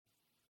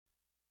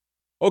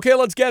Okay,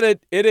 let's get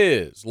it. It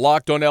is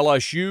Locked on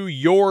LSU,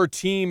 your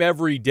team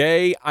every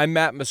day. I'm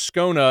Matt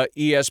Moscona,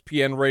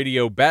 ESPN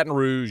Radio, Baton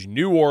Rouge,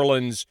 New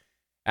Orleans,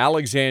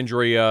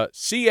 Alexandria,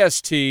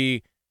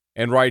 CST,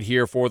 and right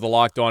here for the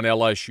Locked on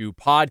LSU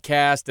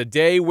podcast, a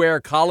day where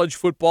college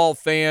football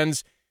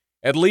fans,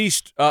 at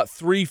least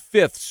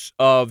 3/5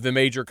 of the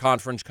major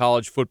conference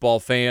college football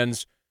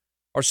fans,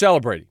 are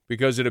celebrating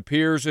because it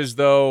appears as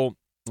though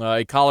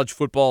a college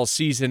football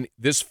season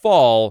this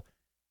fall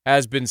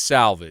has been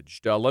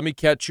salvaged. Let me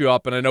catch you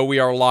up, and I know we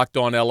are Locked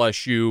on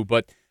LSU,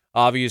 but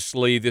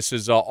obviously this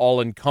is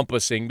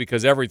all-encompassing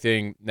because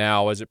everything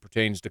now as it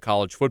pertains to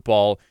college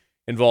football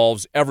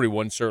involves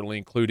everyone, certainly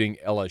including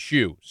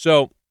LSU.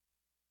 So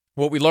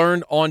what we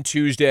learned on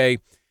Tuesday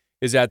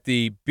is that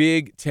the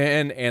Big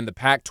Ten and the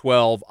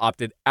Pac-12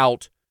 opted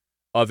out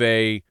of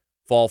a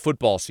fall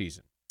football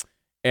season.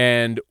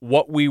 And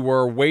what we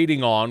were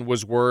waiting on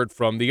was word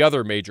from the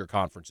other major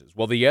conferences.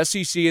 Well, the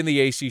SEC and the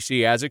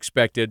ACC, as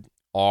expected,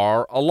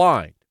 are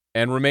aligned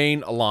and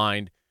remain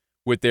aligned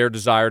with their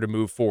desire to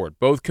move forward.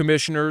 Both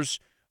commissioners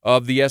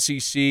of the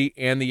SEC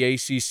and the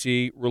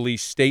ACC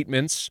released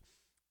statements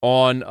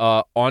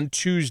on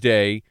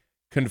Tuesday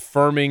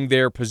confirming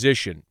their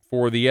position.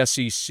 For the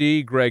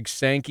SEC, Greg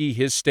Sankey,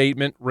 his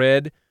statement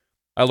read,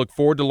 "I look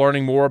forward to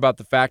learning more about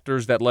the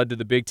factors that led to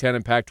the Big Ten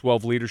and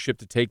Pac-12 leadership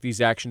to take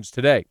these actions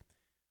today.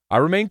 I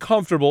remain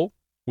comfortable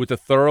with the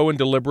thorough and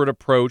deliberate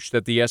approach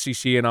that the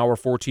SEC and our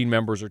 14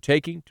 members are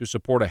taking to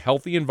support a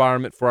healthy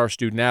environment for our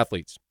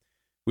student-athletes.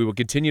 We will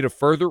continue to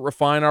further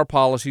refine our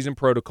policies and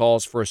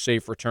protocols for a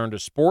safe return to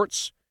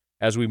sports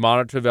as we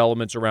monitor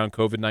developments around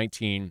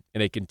COVID-19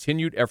 in a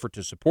continued effort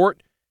to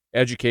support,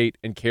 educate,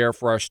 and care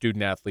for our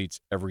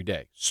student-athletes every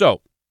day."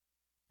 So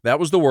that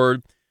was the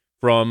word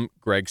from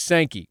Greg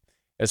Sankey.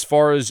 As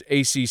far as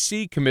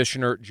ACC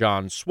Commissioner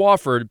John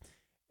Swofford,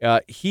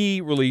 he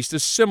released a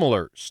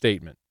similar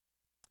statement.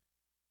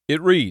 It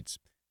reads,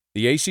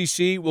 "The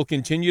ACC will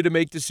continue to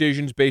make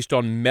decisions based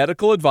on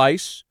medical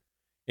advice,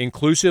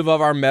 inclusive of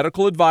our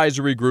medical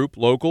advisory group,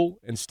 local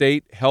and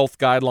state health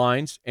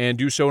guidelines, and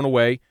do so in a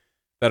way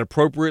that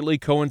appropriately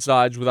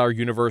coincides with our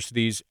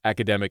university's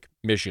academic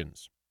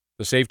missions.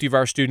 The safety of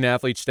our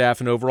student-athlete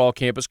staff and overall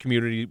campus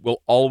community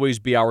will always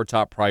be our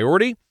top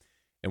priority,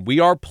 and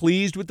we are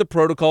pleased with the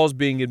protocols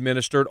being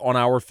administered on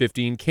our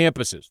 15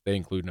 campuses." They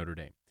include Notre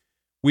Dame.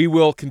 "We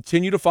will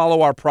continue to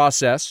follow our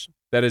process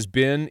that has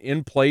been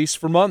in place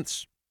for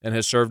months and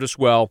has served us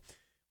well.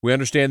 We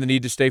understand the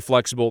need to stay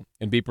flexible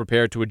and be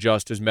prepared to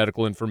adjust as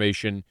medical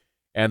information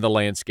and the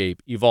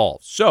landscape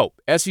evolves." So,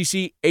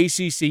 SEC,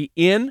 ACC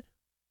in,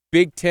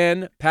 Big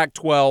Ten,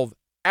 Pac-12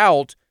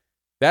 out.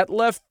 That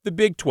left the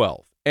Big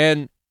 12.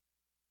 And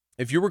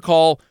if you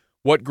recall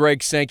what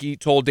Greg Sankey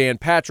told Dan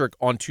Patrick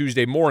on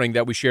Tuesday morning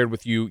that we shared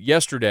with you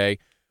yesterday,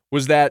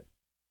 was that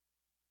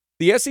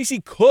the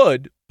SEC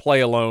could play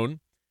alone,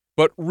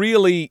 but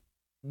really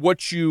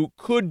what you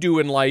could do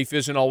in life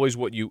isn't always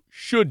what you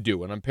should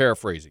do, and I'm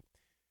paraphrasing.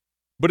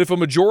 But if a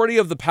majority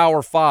of the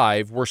Power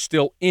Five were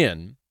still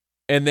in,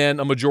 and then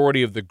a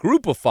majority of the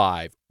Group of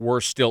Five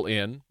were still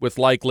in, with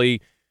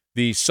likely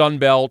the Sun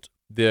Belt,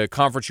 the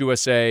Conference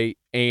USA,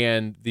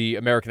 and the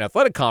American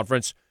Athletic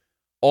Conference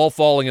all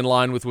falling in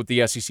line with what the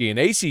SEC and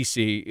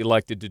ACC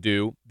elected to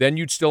do, then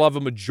you'd still have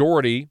a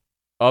majority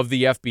of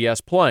the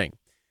FBS playing.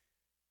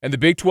 And the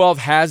Big 12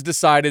 has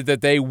decided that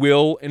they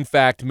will, in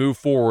fact, move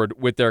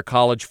forward with their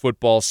college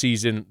football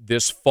season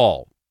this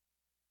fall.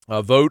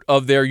 A vote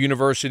of their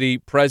university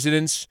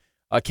presidents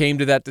came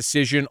to that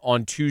decision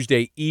on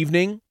Tuesday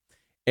evening,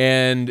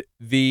 and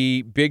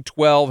the Big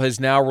 12 has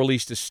now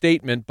released a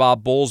statement,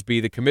 Bob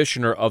Bowlesby, the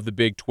commissioner of the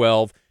Big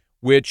 12,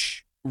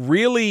 which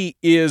really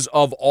is,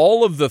 of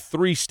all of the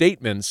three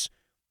statements,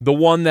 the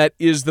one that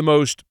is the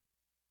most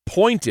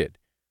pointed.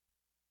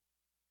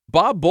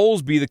 Bob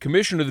Bowlesby, the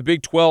commissioner of the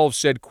Big 12,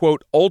 said,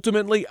 quote,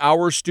 "Ultimately,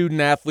 our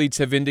student-athletes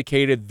have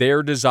indicated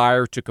their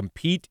desire to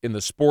compete in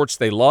the sports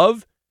they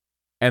love,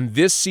 and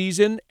this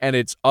season, and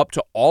it's up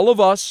to all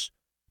of us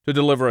to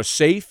deliver a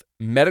safe,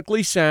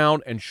 medically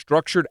sound, and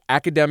structured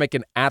academic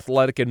and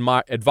athletic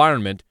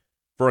environment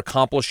for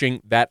accomplishing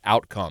that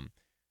outcome.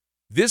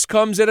 This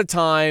comes at a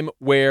time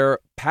where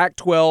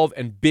Pac-12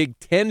 and Big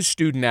Ten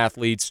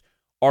student-athletes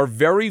are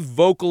very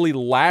vocally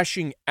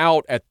lashing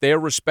out at their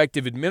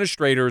respective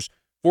administrators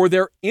for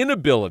their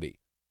inability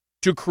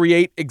to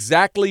create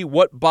exactly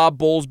what Bob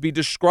Bowlesby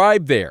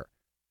described there,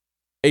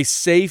 a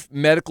safe,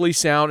 medically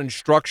sound, and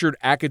structured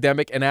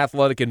academic and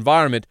athletic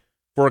environment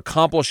for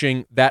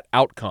accomplishing that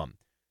outcome.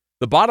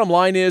 The bottom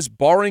line is,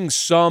 barring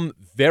some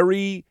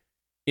very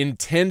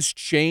intense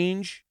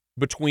change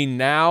between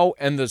now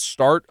and the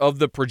start of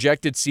the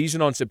projected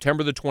season on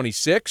September the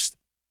 26th,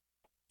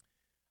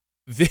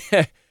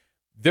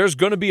 there's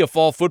going to be a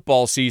fall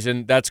football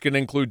season that's going to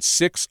include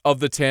 6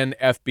 of the 10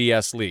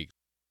 FBS leagues.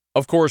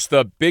 Of course,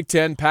 the Big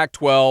Ten,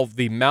 Pac-12,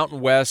 the Mountain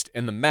West,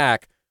 and the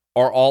MAC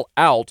are all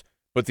out,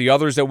 but the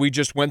others that we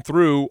just went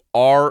through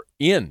are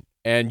in,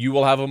 and you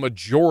will have a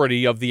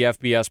majority of the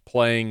FBS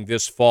playing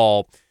this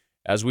fall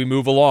as we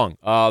move along.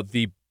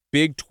 The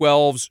Big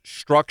 12's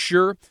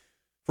structure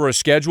for a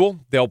schedule.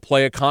 They'll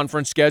play a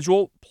conference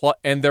schedule,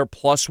 and their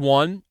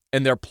 +1,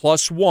 and their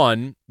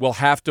 +1 will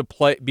have to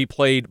be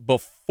played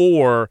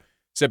before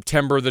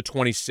September the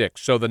 26th.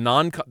 So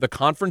the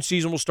conference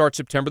season will start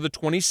September the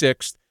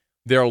 26th.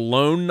 Their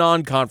lone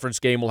non-conference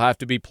game will have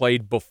to be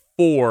played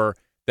before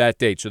that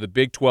date. So the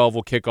Big 12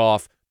 will kick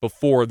off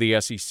before the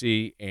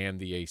SEC and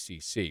the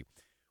ACC.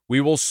 We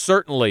will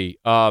certainly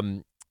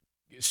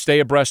stay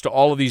abreast to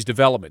all of these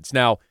developments.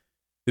 Now,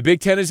 the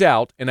Big Ten is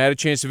out, and I had a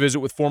chance to visit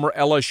with former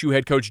LSU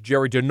head coach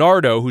Jerry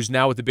DiNardo, who's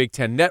now with the Big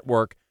Ten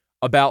Network,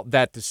 about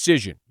that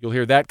decision. You'll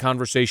hear that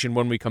conversation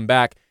when we come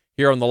back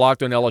here on the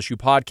Locked On LSU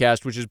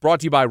podcast, which is brought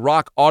to you by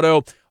Rock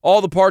Auto.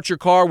 All the parts your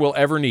car will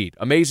ever need.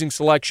 Amazing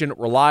selection,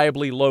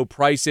 reliably low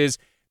prices.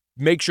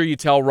 Make sure you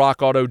tell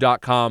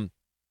rockauto.com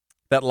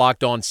that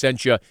Locked On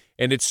sent you.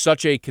 And it's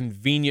such a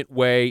convenient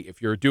way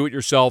if you're a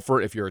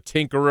do-it-yourselfer, if you're a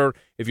tinkerer,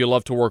 if you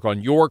love to work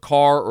on your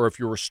car, or if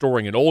you're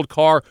restoring an old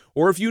car,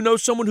 or if you know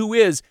someone who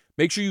is,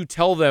 make sure you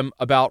tell them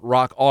about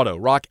Rock Auto,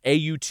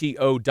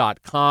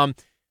 rockauto.com.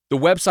 The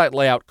website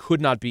layout could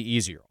not be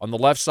easier. On the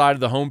left side of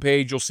the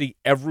homepage, you'll see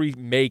every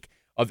make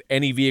of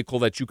any vehicle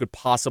that you could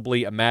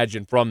possibly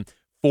imagine, from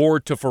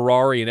Ford to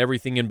Ferrari and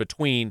everything in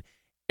between.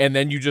 And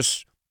then you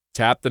just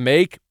tap the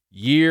make,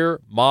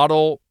 year,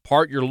 model,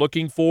 part you're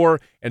looking for,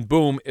 and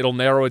boom, it'll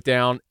narrow it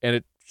down, and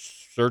it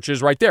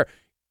searches right there.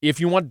 If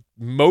you want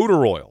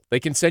motor oil, they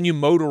can send you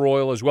motor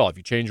oil as well if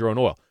you change your own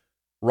oil.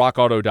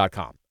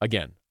 rockauto.com.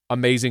 Again,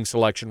 amazing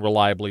selection,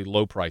 reliably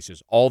low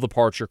prices, all the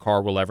parts your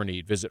car will ever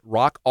need. Visit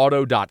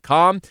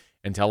rockauto.com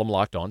and tell them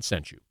Locked On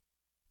sent you.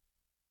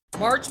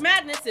 March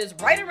Madness is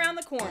right around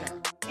the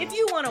corner. If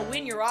you want to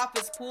win your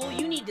office pool,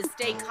 you need to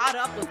stay caught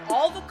up with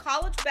all the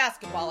college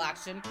basketball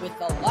action with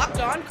the Locked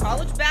On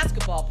College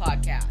Basketball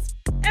Podcast.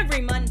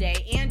 Every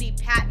Monday, Andy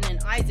Patton and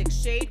Isaac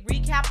Shade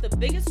recap the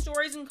biggest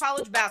stories in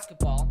college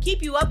basketball,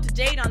 keep you up to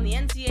date on the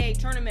NCAA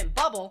tournament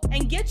bubble,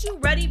 and get you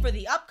ready for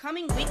the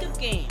upcoming week of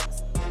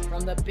games.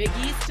 From the Big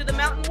East to the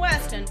Mountain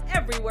West and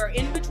everywhere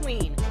in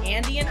between,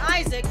 Andy and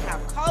Isaac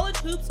have college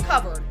hoops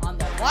covered on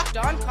the Locked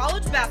On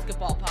College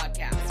Basketball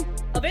Podcast.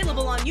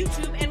 Available on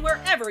YouTube and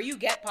wherever you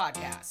get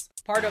podcasts.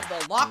 Part of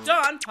the Locked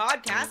On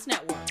Podcast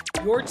Network.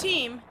 Your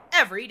team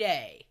every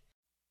day.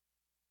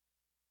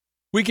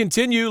 We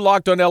continue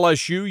Locked On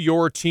LSU,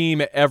 your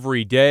team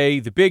every day.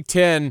 The Big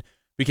Ten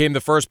became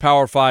the first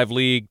Power 5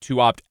 league to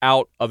opt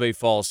out of a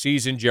fall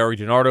season. Jerry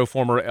DiNardo,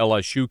 former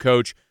LSU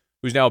coach,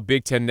 who's now a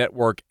Big Ten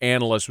Network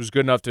analyst, was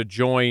good enough to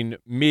join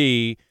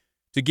me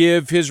to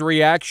give his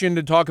reaction,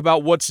 to talk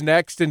about what's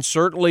next, and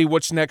certainly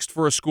what's next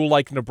for a school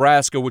like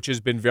Nebraska, which has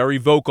been very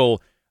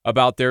vocal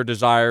about their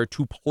desire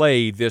to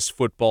play this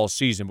football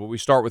season. But we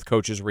start with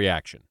Coach's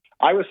reaction.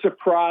 I was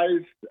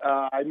surprised.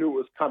 I knew it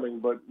was coming,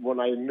 but when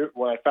I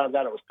found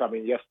out it was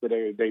coming yesterday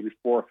or the day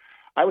before,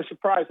 I was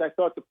surprised. I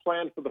thought the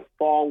plan for the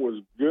fall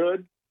was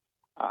good.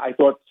 I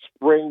thought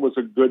spring was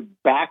a good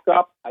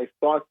backup. I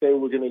thought they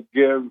were going to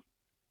give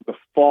the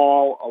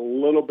fall a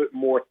little bit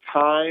more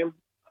time.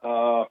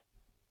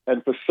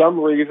 And for some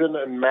reason,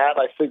 and Matt,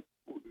 I think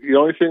the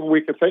only thing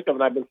we could think of,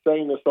 and I've been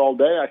saying this all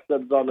day, I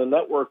said it on the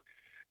network,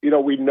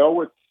 we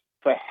know it's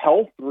for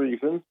health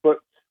reasons, but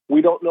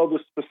we don't know the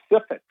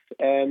specifics.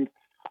 And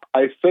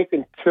I think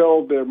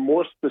until they're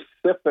more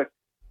specific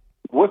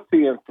with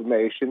the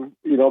information,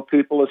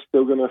 people are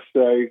still going to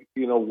say,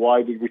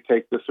 why did we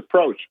take this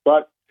approach?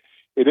 But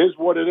it is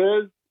what it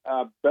is.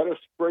 Better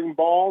spring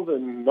ball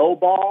than no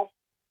ball.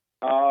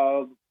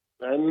 And,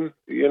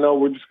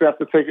 we're just going to have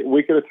to take it a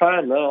week at a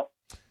time now.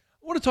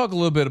 I want to talk a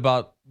little bit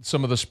about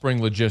some of the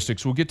spring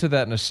logistics. We'll get to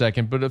that in a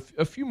second, but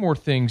a few more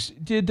things.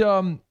 Did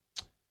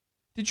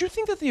you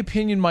think that the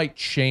opinion might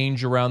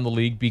change around the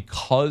league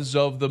because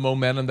of the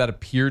momentum that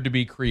appeared to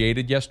be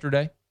created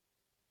yesterday?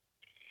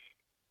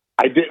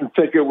 I didn't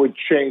think it would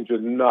change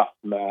enough,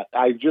 Matt.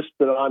 I've just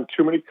been on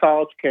too many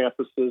college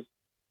campuses.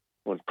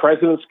 When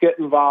presidents get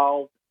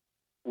involved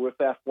with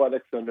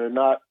athletics and they're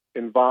not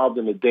involved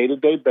in a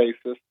day-to-day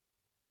basis,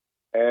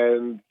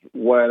 and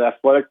when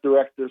athletic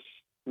directors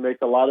make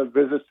a lot of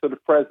visits to the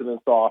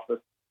president's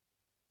office,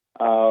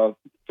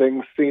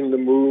 things seem to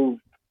move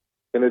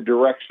in a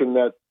direction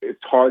that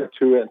it's hard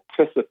to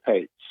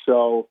anticipate.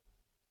 So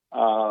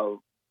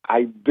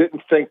I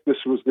didn't think this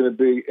was going to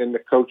be in the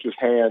coach's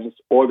hands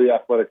or the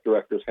athletic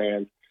director's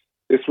hands.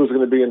 This was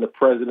going to be in the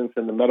president's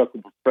and the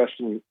medical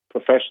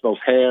professionals'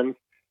 hands,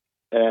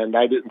 and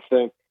I didn't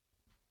think,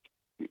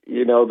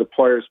 the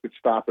players could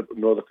stop it,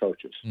 nor the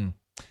coaches.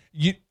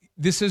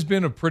 This has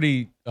been a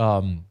pretty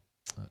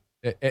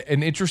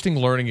an interesting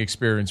learning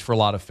experience for a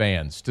lot of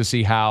fans to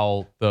see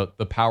how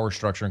the power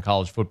structure in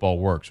college football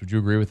works. Would you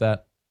agree with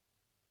that?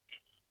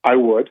 I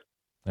would.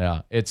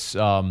 Yeah, it's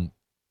I'm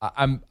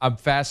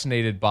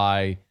fascinated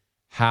by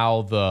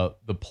how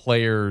the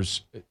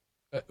players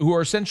who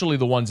are essentially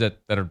the ones that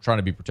are trying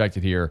to be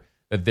protected here,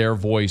 that their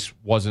voice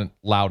wasn't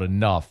loud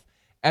enough.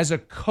 As a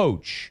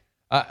coach,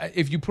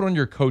 if you put on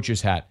your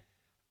coach's hat,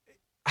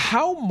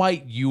 how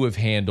might you have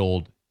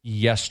handled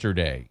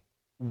yesterday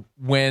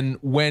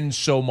when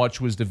so much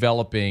was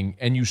developing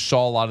and you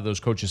saw a lot of those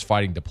coaches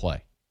fighting to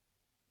play?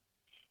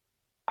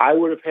 I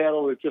would have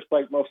handled it just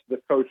like most of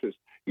the coaches.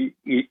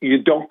 You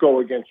don't go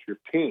against your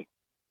team.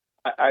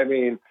 I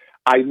mean,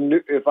 I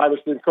knew if I was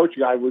in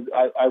coaching, I would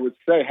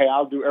say, hey,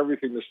 I'll do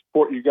everything to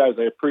support you guys.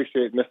 I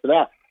appreciate this and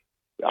that.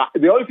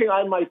 The only thing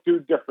I might do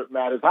different,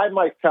 Matt, is I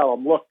might tell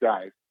them, look,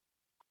 guys,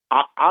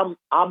 I'm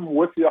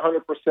with you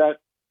 100%,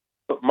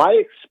 but my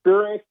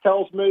experience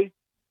tells me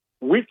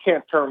we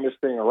can't turn this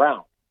thing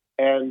around.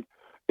 And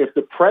if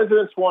the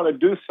presidents want to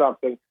do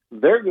something,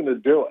 they're going to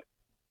do it.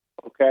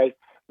 Okay,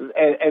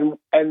 and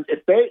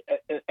if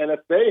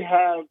they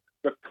have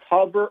the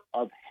cover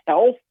of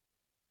health,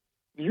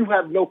 you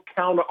have no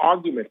counter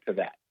argument to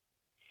that.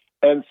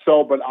 And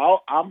so, but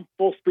I'm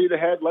full speed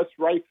ahead. Let's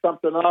write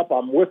something up.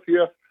 I'm with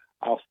you.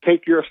 I'll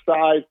take your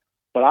side,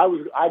 but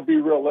I'd be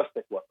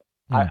realistic with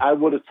them. I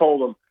would have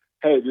told them,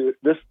 hey,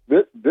 this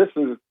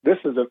is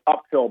an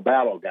uphill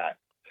battle, guys.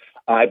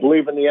 I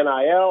believe in the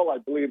NIL. I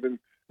believe in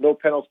no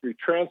penalty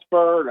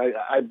transfer.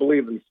 I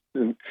believe in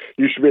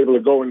you should be able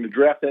to go in the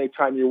draft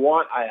anytime you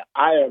want.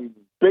 I am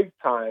big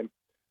time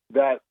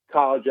that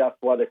college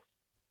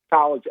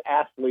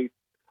athletes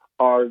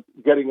are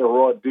getting a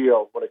raw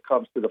deal when it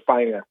comes to the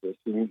finances.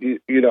 And,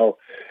 you know,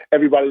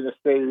 everybody in the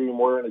stadium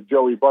wearing a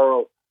Joey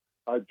Burrow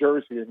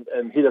jersey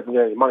and he doesn't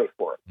get any money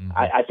for it. Mm-hmm.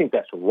 I think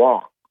that's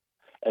wrong.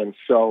 And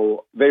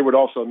so they would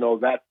also know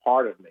that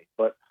part of me.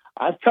 But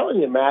I'm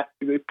telling you, Matt,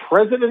 the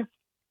presidents,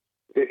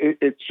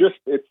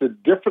 it's a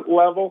different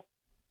level,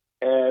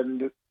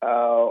 and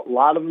a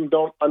lot of them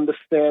don't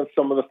understand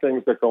some of the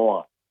things that go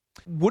on.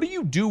 What do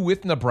you do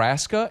with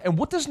Nebraska, and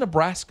what does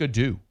Nebraska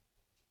do?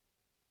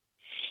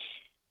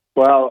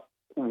 Well,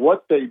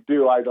 what they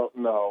do, I don't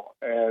know.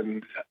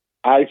 And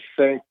I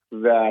think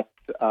that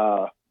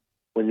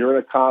when you're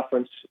in a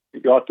conference,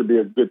 you ought to be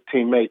a good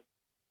teammate.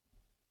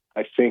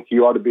 I think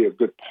you ought to be a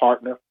good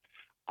partner.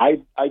 I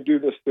do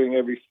this thing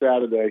every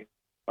Saturday.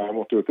 I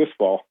won't do it this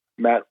fall,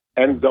 Matt,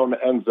 end zone to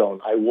end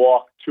zone. I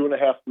walk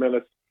 2.5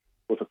 minutes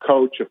with a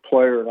coach, a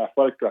player, an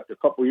athletic director. A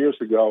couple of years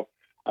ago,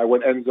 I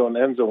went end zone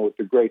to end zone with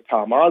the great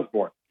Tom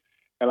Osborne.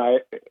 And I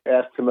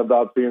asked him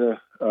about being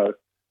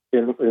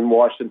in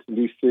Washington,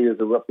 D.C. as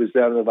a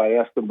representative. I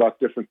asked him about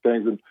different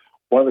things. And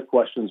one of the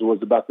questions was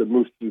about the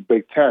move to the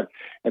Big Ten.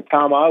 And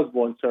Tom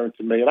Osborne turned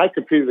to me, and I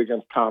competed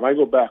against Tom. I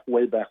go back,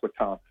 way back with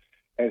Tom.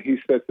 And he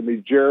said to me,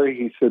 Jerry,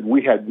 he said,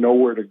 we had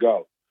nowhere to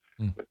go.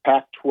 The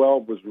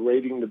Pac-12 was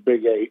raiding the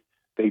Big Eight.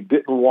 They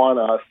didn't want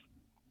us.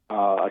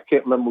 I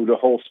can't remember the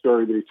whole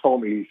story, but he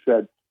told me, he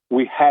said,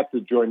 we had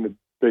to join the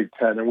Big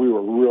Ten, and we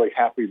were really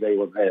happy they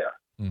were there.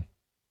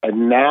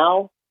 And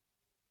now,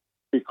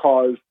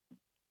 because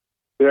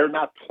they're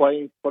not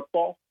playing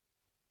football,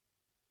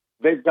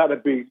 they've got to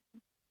be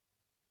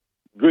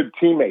good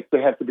teammates.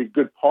 They have to be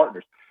good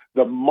partners.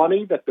 The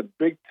money that the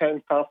Big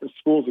Ten conference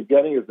schools are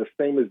getting is the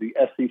same as the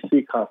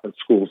SEC conference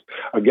schools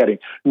are getting.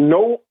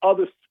 No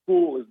other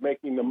school is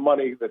making the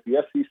money that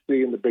the SEC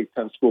and the Big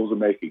Ten schools are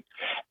making.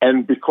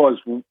 And because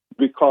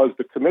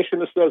the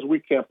commissioner says we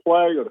can't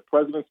play, or the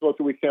president says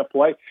we can't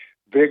play,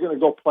 they're going to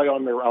go play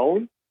on their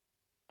own.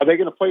 Are they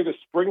going to play the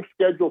spring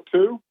schedule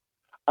too?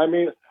 I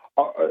mean,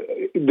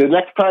 the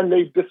next time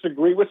they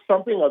disagree with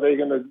something, are they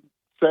going to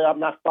say, I'm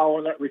not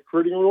following that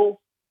recruiting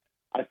rule?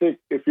 I think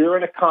if you're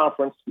in a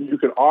conference, you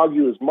can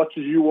argue as much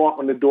as you want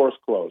when the door's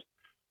closed.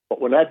 But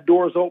when that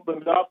door's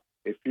opened up,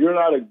 if you're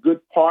not a good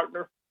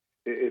partner,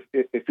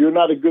 if you're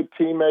not a good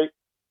teammate,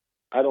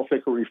 I don't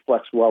think it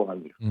reflects well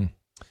on you.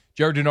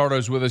 Jerry DiNardo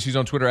is with us. He's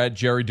on Twitter at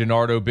Jerry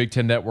DiNardo, Big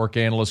Ten Network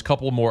analyst.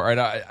 Couple more. All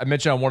right, I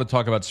mentioned I want to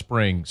talk about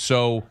spring.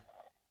 So,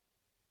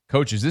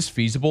 Coach, is this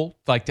feasible,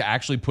 like to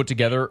actually put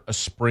together a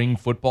spring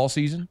football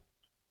season?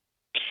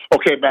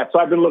 Okay, Matt, so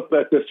I've been looking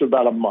at this for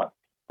about a month.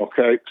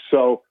 Okay,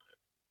 so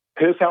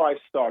here's how I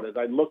started.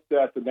 I looked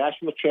at the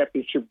national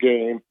championship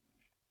game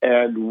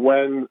and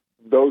when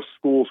those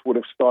schools would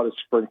have started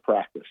spring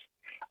practice.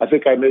 I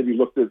think I maybe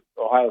looked at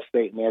Ohio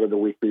State and added a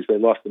week because they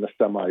lost in the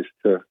semis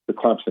to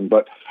Clemson.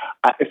 But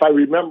if I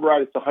remember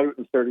right, it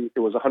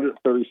was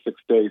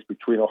 136 days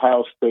between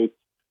Ohio State's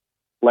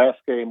last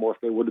game or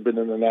if they would have been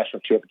in the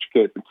national championship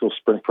game until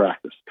spring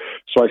practice.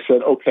 So I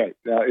said, okay,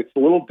 now it's a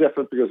little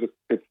different because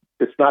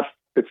it's not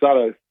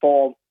a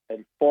fall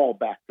and fall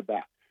back to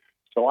back.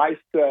 So I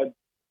said,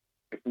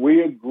 if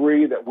we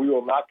agree that we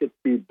will not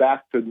be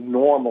back to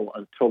normal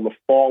until the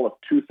fall of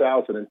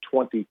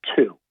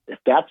 2022, if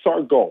that's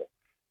our goal,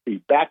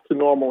 be back to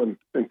normal in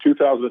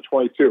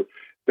 2022,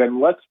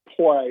 then let's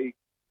play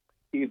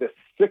either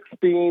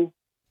 16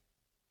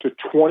 to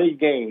 20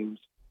 games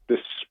the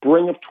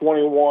spring of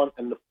 21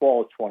 and the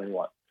fall of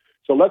 21.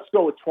 So let's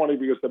go with 20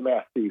 because the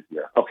math's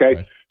easier, okay?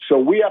 Right. So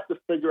we have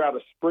to figure out a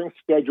spring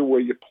schedule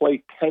where you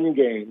play 10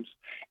 games,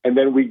 and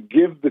then we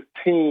give the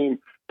team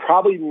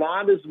probably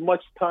not as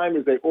much time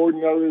as they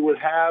ordinarily would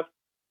have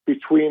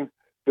between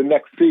the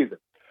next season.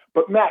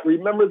 But, Matt,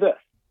 remember this.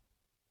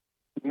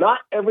 Not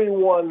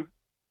everyone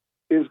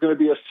is going to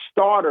be a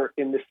starter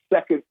in the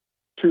second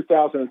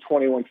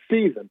 2021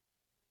 season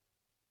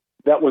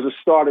that was a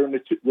starter in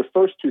the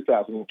first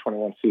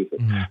 2021 season.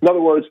 Mm-hmm. In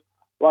other words,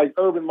 like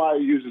Urban Meyer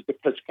uses the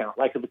pitch count.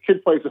 Like if a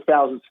kid plays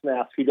 1,000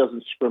 snaps, he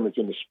doesn't scrimmage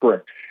in the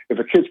spring. If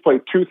a kid's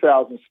played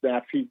 2,000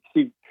 snaps, he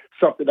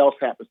something else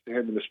happens to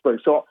him in the spring.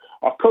 So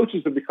our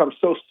coaches have become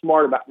so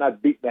smart about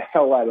not beating the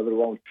hell out of their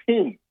own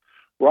team,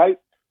 right?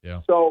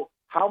 Yeah. So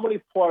how many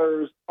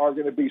players are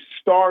going to be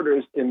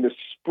starters in the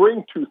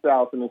spring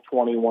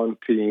 2021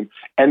 team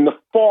and the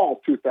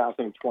fall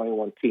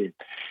 2021 team?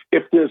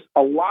 If there's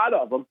a lot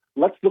of them,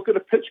 let's look at a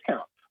pitch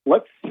count.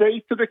 Let's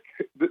say to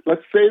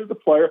the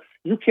player,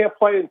 you can't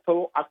play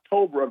until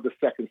October of the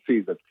second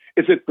season.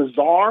 Is it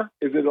bizarre?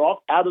 Is it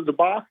out of the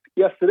box?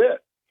 Yes, it is.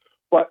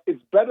 But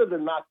it's better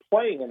than not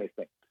playing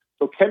anything.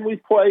 So can we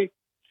play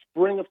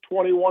spring of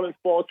 21 and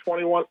fall of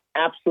 21?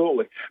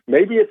 Absolutely.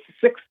 Maybe it's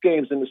 6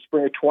 games in the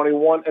spring of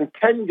 21 and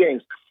 10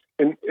 games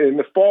in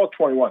the fall of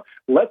 21.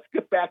 Let's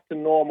get back to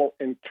normal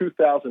in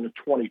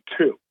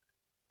 2022.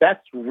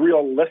 That's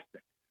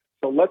realistic.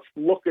 So let's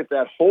look at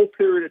that whole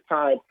period of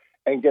time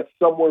and get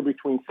somewhere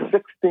between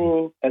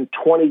 16 and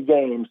 20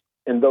 games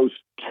in those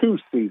 2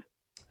 seasons.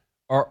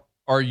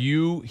 Are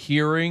you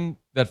hearing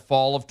that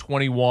fall of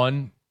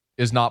 21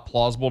 is not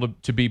plausible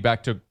to be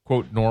back to,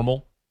 quote,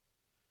 normal?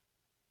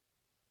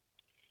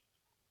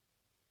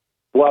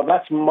 Well,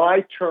 that's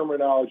my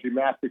terminology,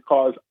 Matt,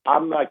 because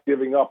I'm not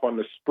giving up on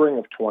the spring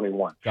of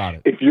 21. Got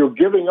it. If you're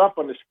giving up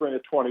on the spring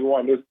of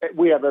 21,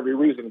 we have every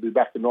reason to be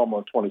back to normal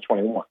in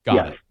 2021.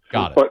 Got it.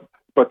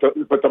 But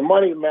the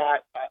money,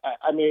 Matt,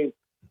 I mean,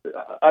 the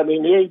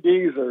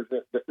ADs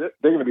they're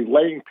going to be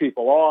laying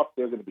people off.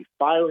 They're going to be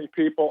firing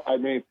people. I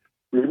mean,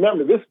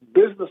 remember this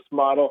business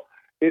model.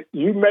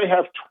 You may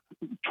have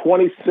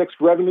 26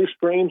 revenue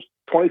streams,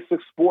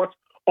 26 sports.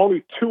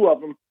 Only 2 of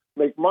them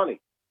make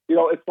money. You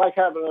know, it's like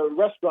having a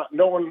restaurant.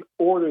 No one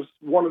orders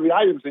one of the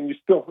items, and you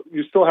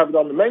still have it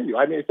on the menu.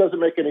 I mean, it doesn't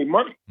make any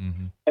money.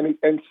 Mm-hmm.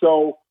 And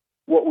so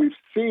what we've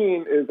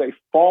seen is a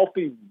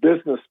faulty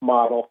business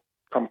model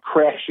come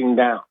crashing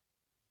down.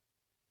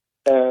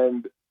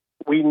 And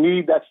we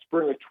need that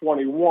spring of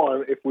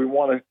 21 if we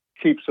want to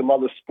keep some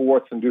other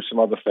sports and do some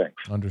other things.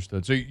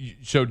 Understood.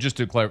 So just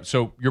to clarify,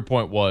 so your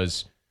point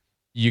was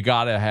you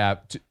got to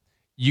have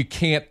 – you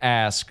can't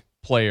ask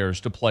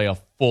players to play a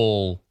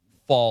full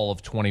fall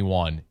of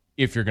 21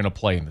 if you're going to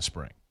play in the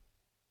spring.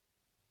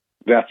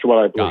 That's what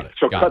I believe.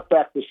 So cut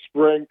back the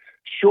spring,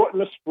 shorten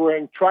the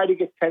spring, try to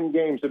get 10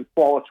 games in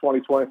fall of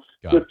 2020.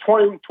 The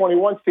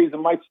 2021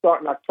 season might start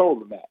in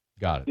October, Matt.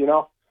 Got it. You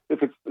know,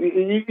 if it's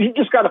you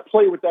just got to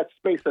play with that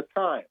space of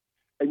time,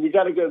 and you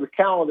got to go to the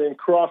calendar and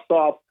cross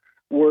off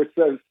where it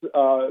says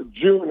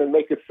June and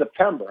make it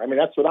September. I mean,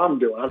 that's what I'm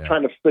doing. I'm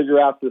trying to figure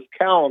out this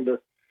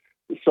calendar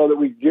so that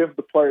we give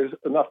the players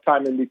enough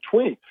time in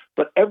between.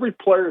 But every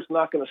player is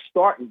not going to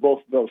start in both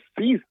of those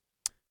seasons.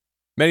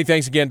 Many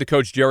thanks again to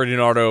Coach Jerry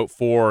DiNardo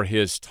for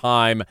his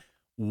time.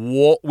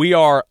 We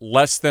are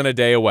less than a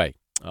day away.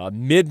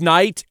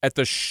 Midnight, at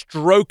the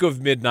stroke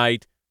of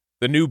midnight,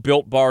 the new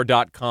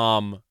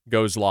BuiltBar.com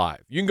goes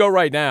live. You can go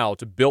right now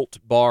to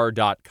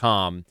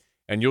BuiltBar.com,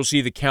 and you'll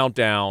see the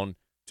countdown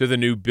to the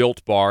new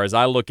Built Bar. As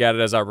I look at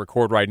it as I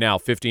record right now,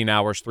 15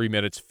 hours, 3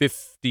 minutes,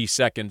 50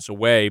 seconds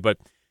away. But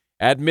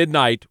at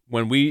midnight,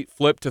 when we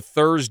flip to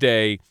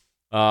Thursday,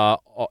 the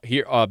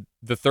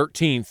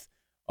 13th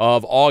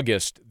of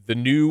August, the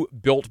new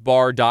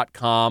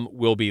BuiltBar.com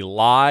will be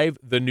live.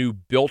 The new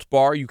Built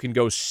Bar, you can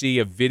go see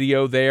a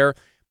video there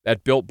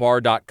at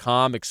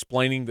BuiltBar.com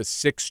explaining the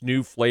 6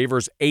 new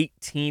flavors,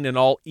 18 in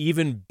all,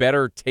 even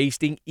better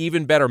tasting,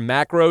 even better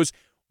macros.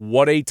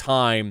 What a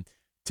time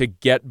to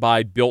get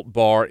by Built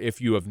Bar.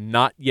 If you have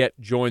not yet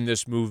joined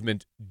this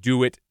movement,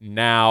 do it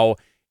now.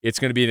 It's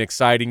going to be an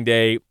exciting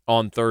day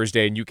on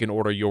Thursday, and you can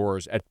order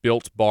yours at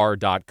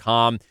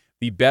BuiltBar.com.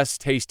 The best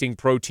tasting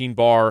protein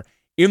bar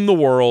in the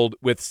world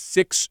with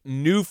 6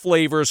 new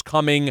flavors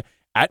coming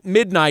at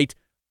midnight.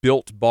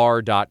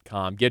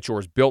 BuiltBar.com. Get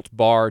yours,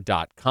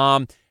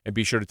 BuiltBar.com, and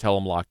be sure to tell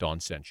them Locked On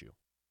sent you.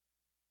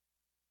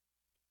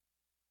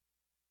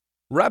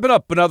 Wrapping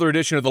up another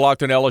edition of the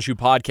Locked On LSU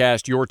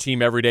podcast, your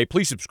team every day.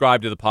 Please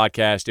subscribe to the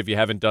podcast if you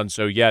haven't done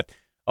so yet.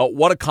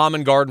 What a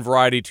common garden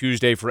variety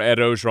Tuesday for Ed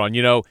Orgeron.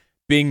 You know,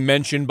 being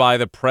mentioned by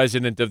the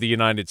President of the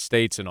United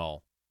States and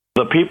all.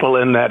 The people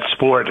in that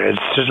sport, it's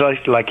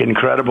just like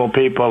incredible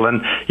people.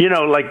 And, you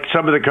know, like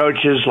some of the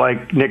coaches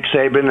like Nick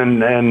Saban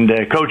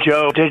and Coach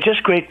O, they're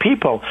just great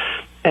people.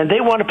 And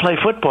they want to play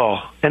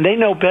football, and they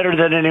know better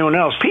than anyone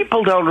else.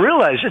 People don't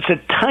realize it's a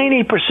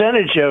tiny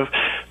percentage of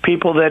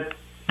people that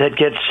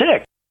get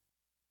sick.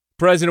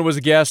 President was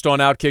a guest on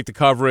Outkick the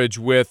Coverage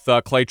with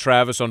Clay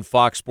Travis on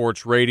Fox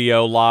Sports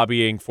Radio,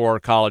 lobbying for a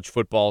college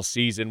football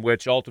season,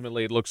 which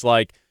ultimately it looks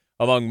like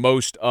among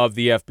most of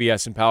the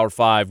FBS and Power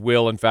 5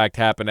 will, in fact,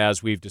 happen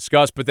as we've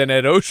discussed. But then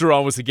Ed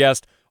Orgeron was a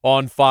guest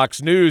on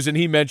Fox News, and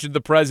he mentioned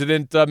the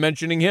president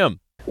mentioning him.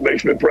 It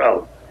makes me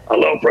proud. I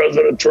love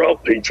President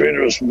Trump. He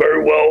treated us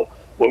very well.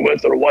 We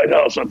went to the White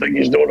House. I think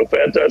he's doing a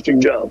fantastic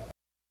job.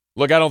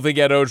 Look, I don't think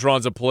Ed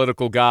Orgeron's a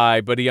political guy,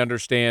 but he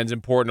understands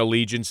important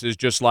allegiances,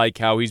 just like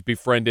how he's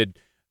befriended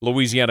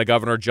Louisiana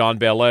Governor John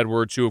Bel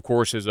Edwards, who, of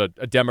course, is a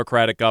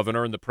Democratic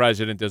governor, and the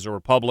president is a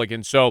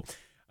Republican. So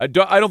I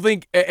don't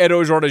think Ed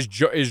Orgeron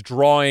is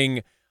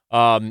drawing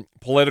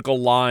political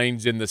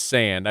lines in the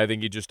sand. I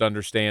think he just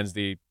understands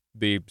the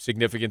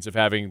significance of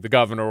having the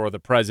governor or the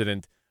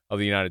president of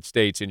the United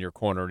States in your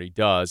corner, and he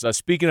does.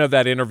 Speaking of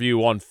that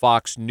interview on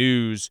Fox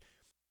News,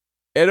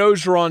 Ed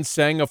Orgeron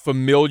sang a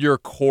familiar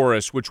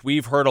chorus, which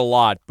we've heard a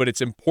lot, but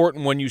it's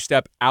important when you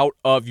step out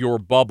of your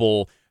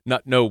bubble,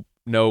 no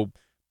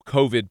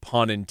COVID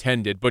pun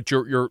intended, but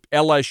your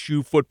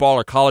LSU football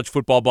or college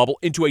football bubble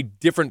into a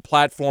different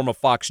platform of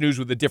Fox News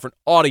with a different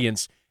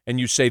audience, and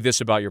you say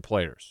this about your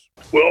players.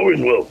 We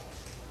always will.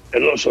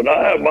 And listen,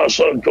 I have my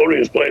son Cody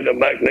is playing at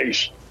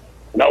McNeese,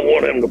 and I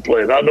want him to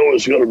play, and I know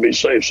it's going to be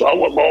safe, so I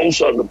want my own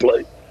son to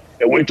play.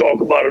 And we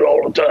talk about it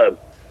all the time.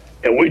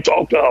 And we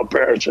talk to our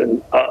parents,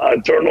 and I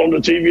turned on the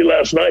TV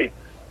last night.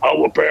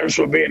 Our parents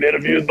were being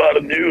interviewed by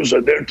the news,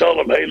 and they're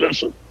telling them, hey,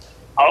 listen,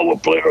 our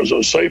players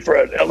are safer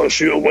at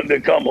LSU when they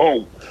come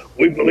home.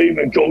 We believe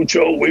in Coach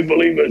O. We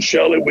believe in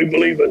Shelley. We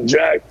believe in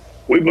Jack.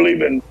 We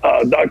believe in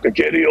Dr.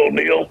 Katie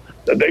O'Neill,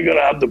 that they're going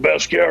to have the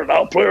best care, and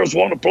our players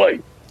want to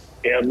play.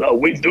 And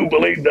we do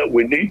believe that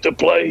we need to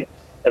play,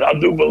 and I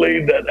do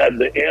believe that at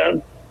the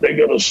end, they're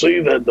going to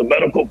see that the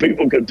medical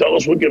people can tell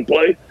us we can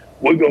play.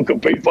 We're going to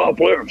compete for our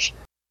players.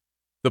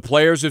 The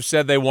players have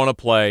said they want to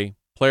play.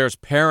 Players'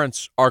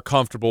 parents are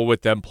comfortable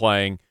with them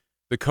playing.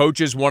 The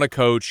coaches want to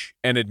coach,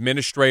 and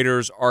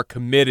administrators are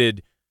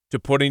committed to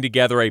putting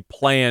together a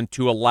plan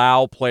to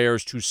allow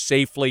players to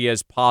safely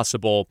as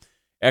possible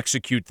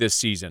execute this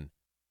season.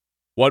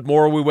 What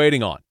more are we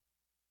waiting on?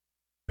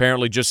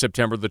 Apparently just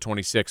September the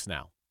 26th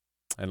now.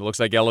 And it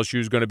looks like LSU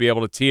is going to be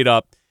able to tee it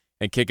up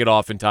and kick it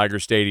off in Tiger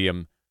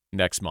Stadium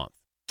next month.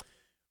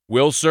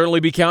 We'll certainly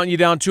be counting you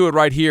down to it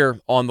right here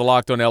on the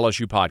Locked on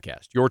LSU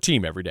podcast, your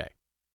team every day.